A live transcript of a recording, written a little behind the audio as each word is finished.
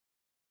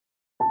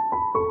Hi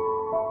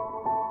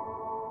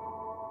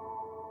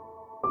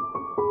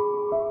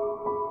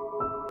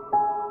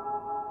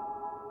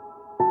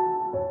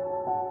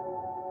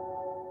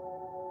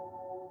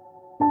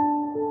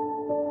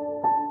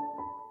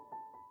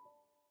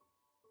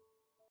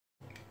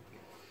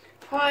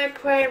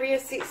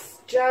Aquarius,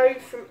 it's Jo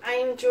from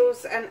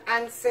Angels and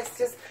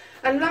Ancestors,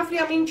 and lovely,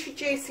 I'm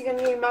introducing a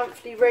new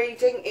monthly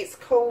reading. It's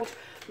called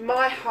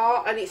My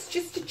Heart, and it's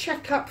just a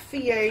check-up for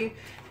you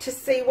to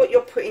see what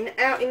you're putting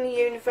out in the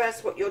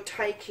universe, what you're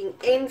taking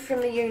in from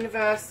the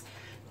universe,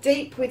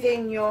 deep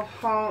within your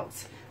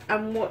heart,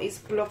 and what is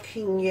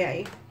blocking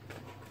you.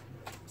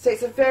 So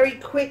it's a very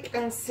quick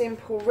and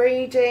simple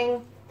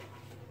reading.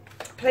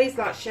 Please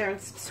like, share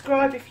and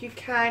subscribe if you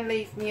can.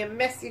 Leave me a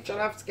message. I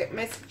love to get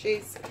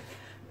messages.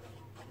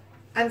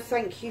 And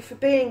thank you for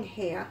being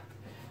here.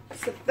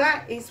 So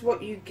that is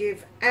what you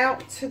give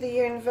out to the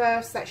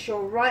universe. That's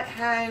your right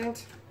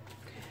hand.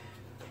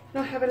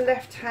 And I have a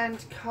left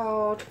hand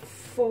card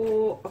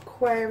for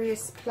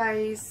Aquarius,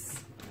 please.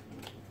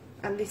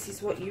 And this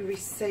is what you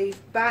receive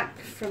back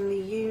from the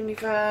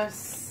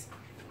universe.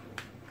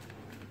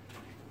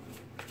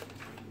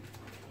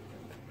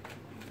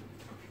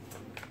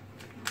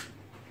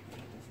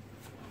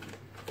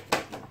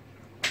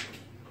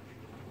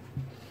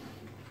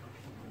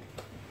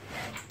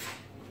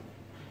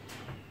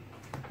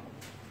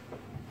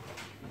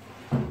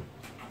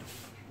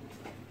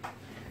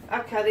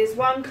 Okay, there's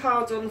one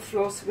card on the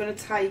floor, so we're going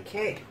to take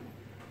it.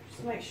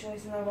 Just make sure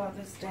there's no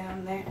others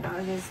down there.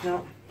 No, there's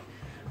not.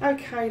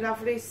 Okay,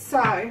 lovely.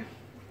 So,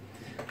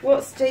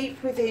 what's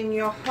deep within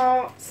your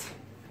heart?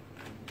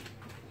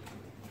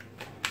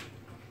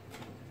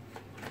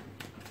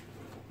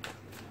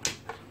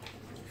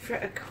 For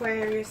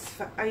Aquarius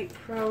for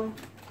April.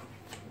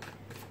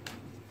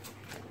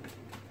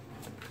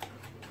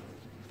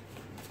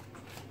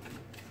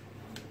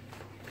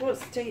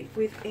 What's deep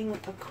within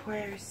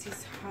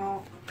Aquarius's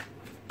heart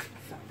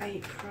for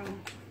April?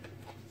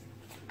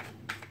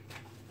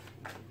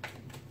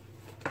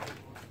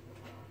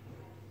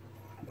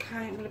 Okay,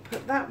 I'm going to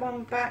put that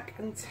one back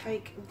and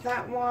take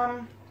that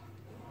one.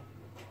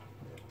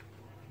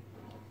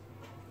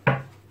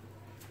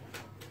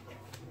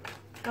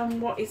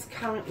 And what is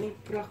currently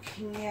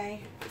blocking you?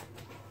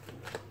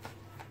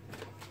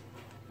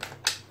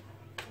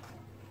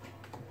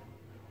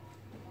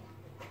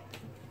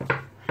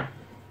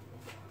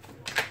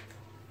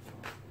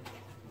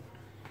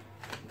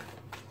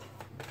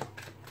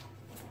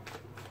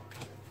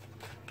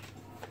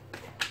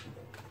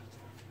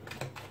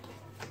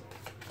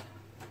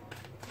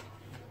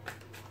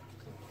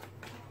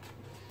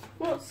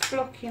 What's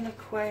blocking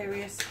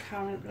Aquarius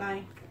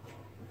currently?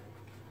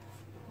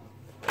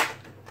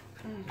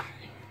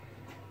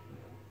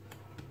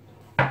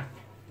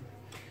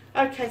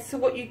 Okay, so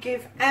what you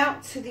give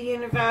out to the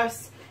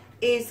universe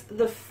is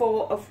the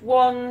Four of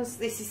Wands.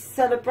 This is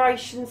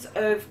celebrations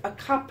of a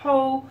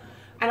couple,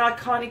 and I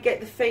kind of get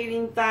the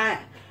feeling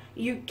that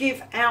you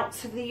give out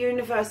to the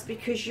universe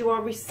because you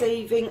are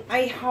receiving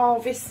a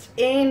harvest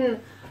in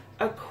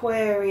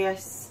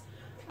Aquarius.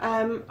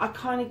 I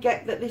kind of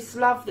get that this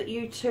love that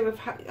you two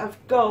have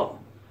got,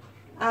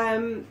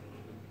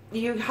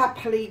 you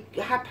happily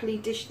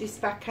dish this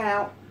back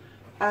out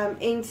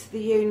into the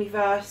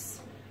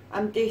universe,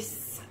 and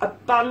this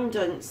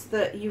abundance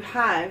that you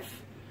have,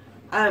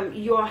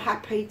 you are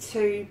happy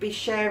to be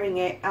sharing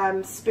it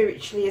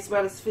spiritually as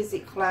well as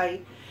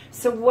physically.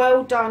 So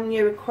well done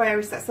you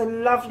Aquarius, that's a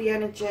lovely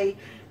energy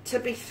to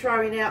be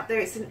throwing out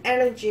there. It's an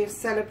energy of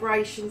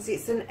celebrations,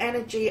 it's an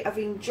energy of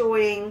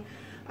enjoying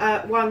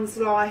one's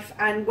life,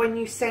 and when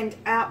you send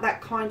out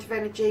that kind of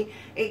energy,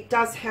 it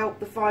does help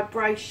the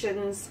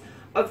vibrations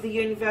of the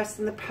universe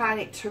and the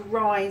planet to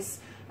rise,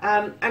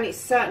 and it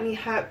certainly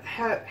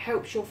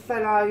helps your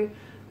fellow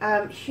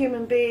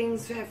human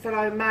beings,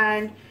 fellow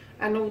man,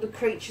 and all the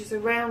creatures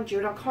around you.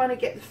 And I kind of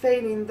get the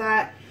feeling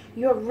that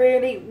you're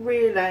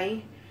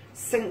really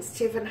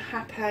sensitive and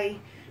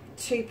happy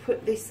to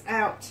put this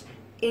out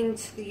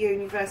into the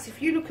universe.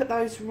 If you look at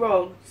those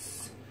rods,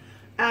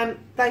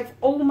 they've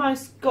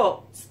almost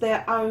got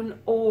their own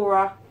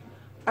aura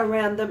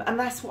around them, and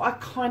that's what I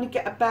kind of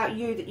get about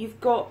you, that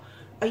you've got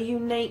a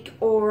unique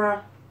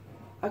aura,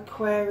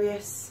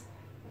 Aquarius,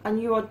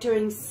 and you are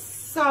doing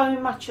so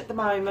much at the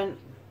moment,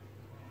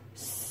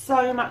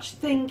 so much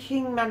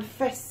thinking,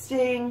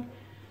 manifesting,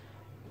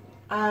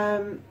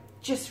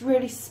 just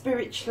really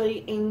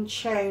spiritually in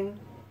tune,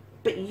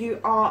 but you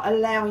are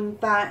allowing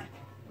that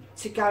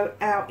to go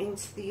out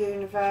into the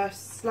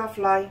universe.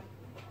 Lovely.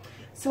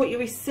 So what you're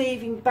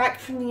receiving back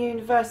from the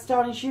universe,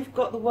 darlings, you've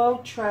got the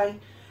World Tray.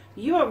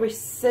 You are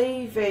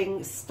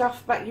receiving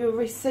stuff back. You're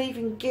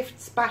receiving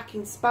gifts back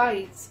in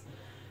spades.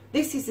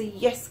 This is a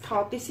yes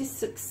card. This is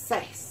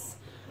success.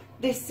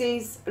 This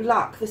is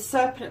luck. The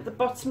serpent at the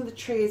bottom of the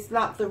tree is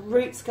luck. The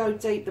roots go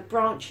deep. The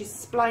branches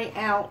splay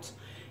out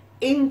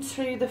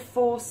into the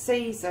 4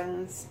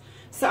 seasons.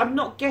 So I'm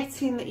not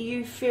getting that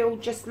you feel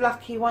just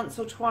lucky once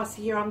or twice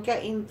a year. I'm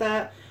getting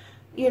that,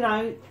 you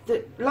know,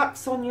 that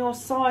luck's on your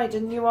side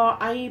and you are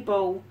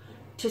able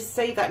to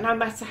see that no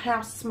matter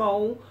how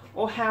small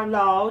or how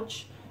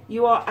large,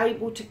 you are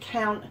able to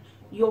count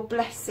your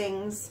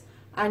blessings,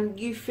 and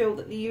you feel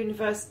that the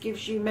universe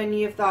gives you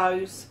many of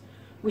those,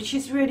 which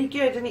is really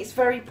good, and it's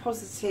very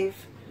positive.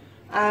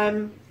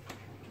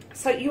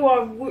 So you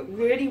are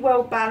really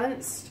well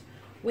balanced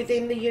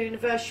within the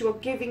universe. You are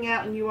giving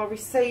out and you are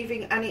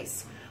receiving, and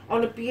it's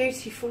on a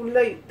beautiful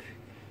loop.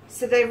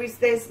 So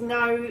there's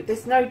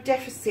no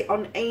deficit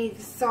on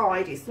either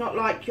side. It's not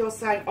like you're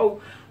saying,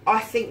 oh, I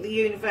think the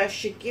universe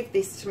should give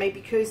this to me,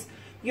 because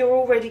you're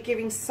already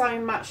giving so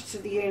much to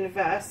the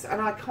universe.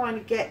 And I kind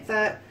of get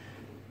that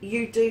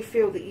you do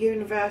feel that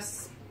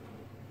universe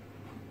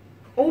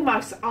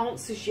almost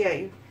answers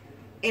you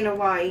in a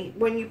way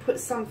when you put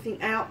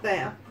something out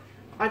there.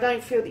 I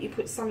don't feel that you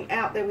put something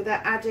out there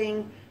without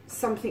adding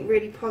something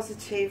really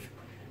positive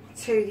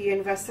to the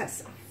universe.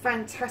 That's a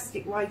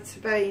fantastic way to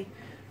be,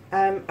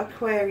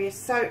 Aquarius.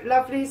 So,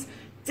 lovelies,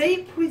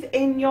 deep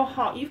within your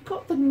heart, you've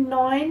got the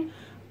 9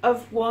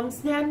 of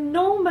Wands. Now,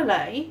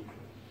 normally,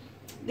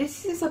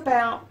 this is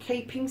about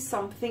keeping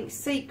something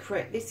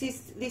secret. This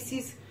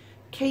is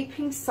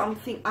keeping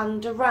something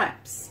under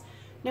wraps.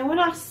 Now, when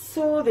I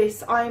saw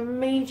this, I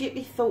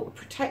immediately thought of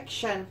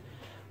protection.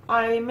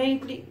 I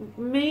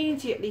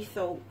immediately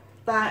thought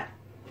that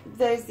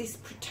there's this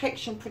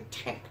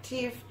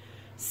protective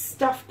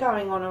stuff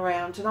going on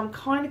around, and I'm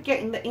kind of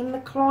getting that in the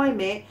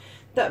climate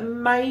that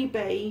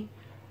maybe,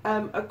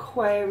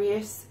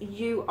 Aquarius,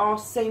 you are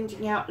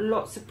sending out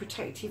lots of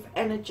protective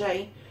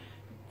energy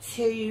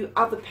to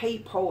other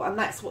people, and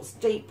that's what's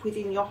deep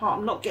within your heart.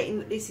 I'm not getting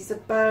that this is a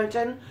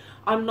burden.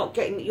 I'm not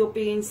getting that you're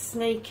being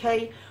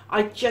sneaky.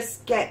 I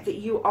just get that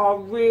you are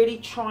really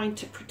trying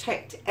to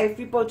protect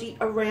everybody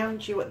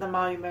around you at the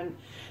moment.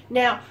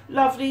 Now,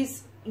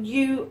 lovelies,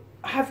 you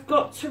have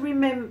got to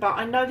remember,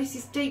 I know this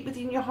is deep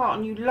within your heart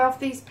and you love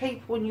these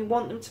people and you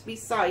want them to be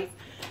safe,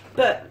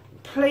 but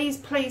please,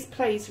 please,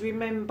 please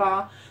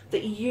remember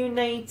that you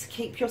need to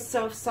keep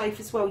yourself safe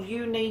as well.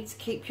 You need to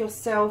keep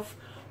yourself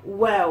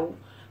well.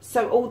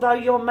 So although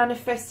you're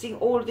manifesting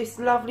all of this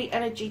lovely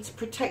energy to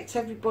protect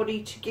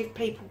everybody, to give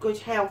people good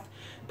health,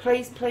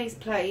 please, please,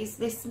 please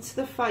listen to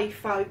the fae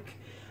folk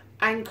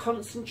and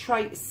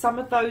concentrate some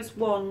of those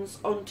wands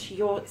onto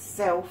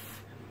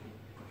yourself.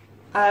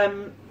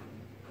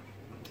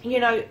 You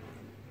know,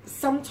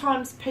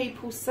 sometimes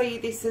people see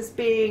this as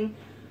being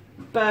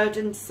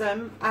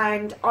burdensome,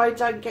 and I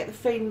don't get the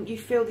feeling you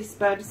feel this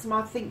burdensome.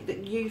 I think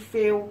that you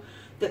feel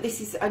that this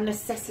is a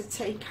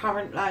necessity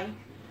currently.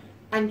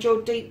 And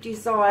your deep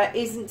desire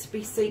isn't to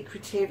be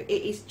secretive, it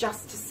is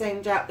just to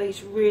send out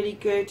these really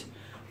good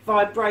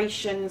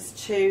vibrations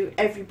to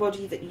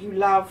everybody that you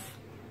love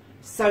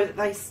so that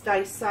they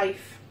stay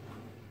safe.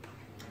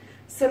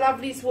 So,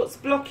 lovelies, what's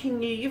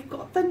blocking you? You've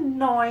got the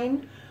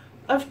 9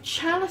 of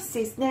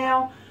Chalices.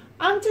 Now,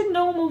 under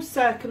normal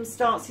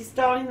circumstances,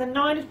 darling, the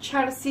 9 of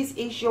Chalices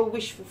is your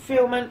wish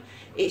fulfillment.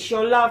 It's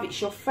your love,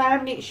 it's your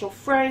family, it's your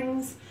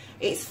friends.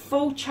 It's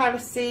full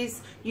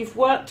chalices. You've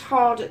worked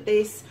hard at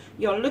this.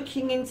 You're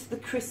looking into the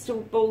crystal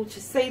ball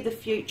to see the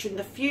future, and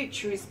the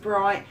future is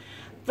bright.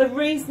 The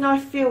reason I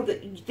feel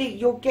that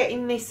you're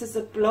getting this as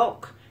a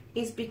block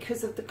is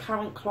because of the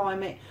current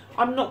climate.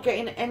 I'm not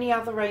getting any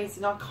other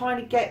reason. I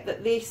kind of get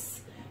that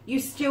this, you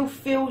still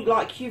feel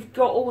like you've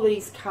got all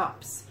these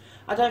cups.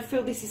 I don't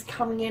feel this is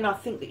coming in. I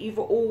think that you've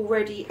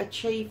already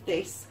achieved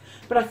this.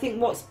 But I think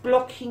what's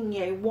blocking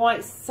you, why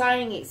it's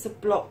saying it's a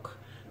block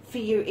for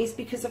you, is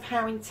because of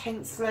how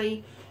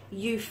intensely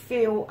you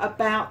feel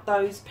about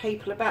those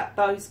people, about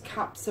those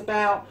cups,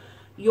 about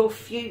your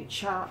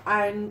future.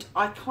 And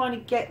I kind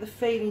of get the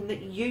feeling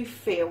that you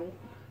feel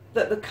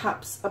that the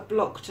cups are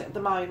blocked at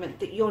the moment,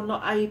 that you're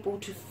not able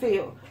to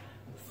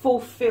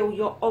fulfill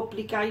your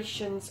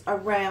obligations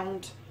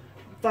around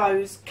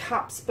those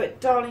cups. But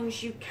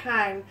darlings, you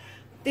can.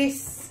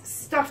 This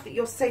stuff that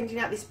you're sending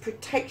out, this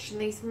protection,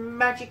 these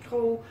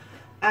magical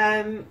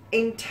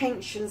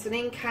intentions and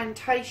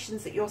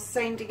incantations that you're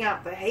sending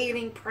out, the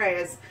healing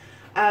prayers,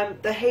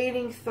 the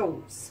healing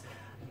thoughts,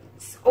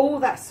 all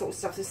that sort of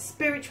stuff, the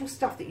spiritual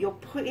stuff that you're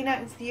putting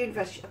out into the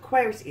universe,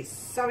 Aquarius, is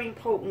so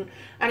important.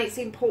 And it's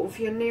important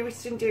for your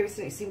nearest and dearest,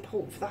 and it's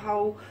important for the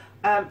whole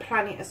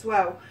planet as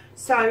well.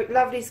 So,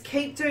 lovelies,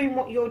 keep doing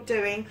what you're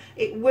doing.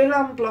 It will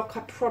unblock,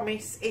 I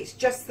promise. It's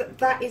just that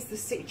that is the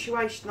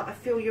situation that I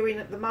feel you're in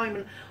at the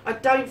moment. I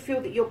don't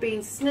feel that you're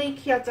being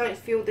sneaky. I don't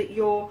feel that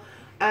you're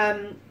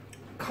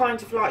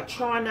kind of like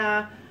trying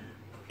to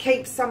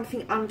keep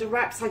something under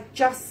wraps. I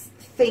just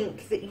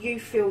think that you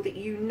feel that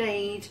you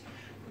need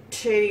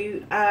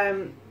to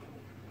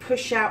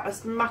push out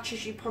as much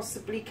as you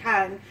possibly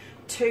can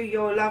to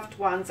your loved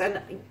ones.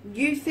 And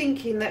you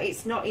thinking that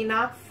it's not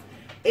enough,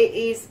 it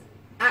is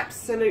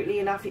absolutely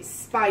enough. It's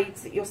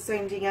spades that you're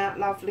sending out,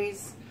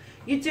 lovelies.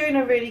 You're doing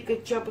a really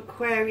good job,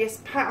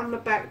 Aquarius. Pat on the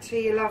back to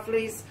you,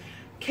 lovelies.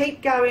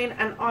 Keep going,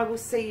 and I will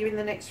see you in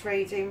the next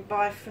reading.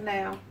 Bye for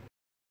now.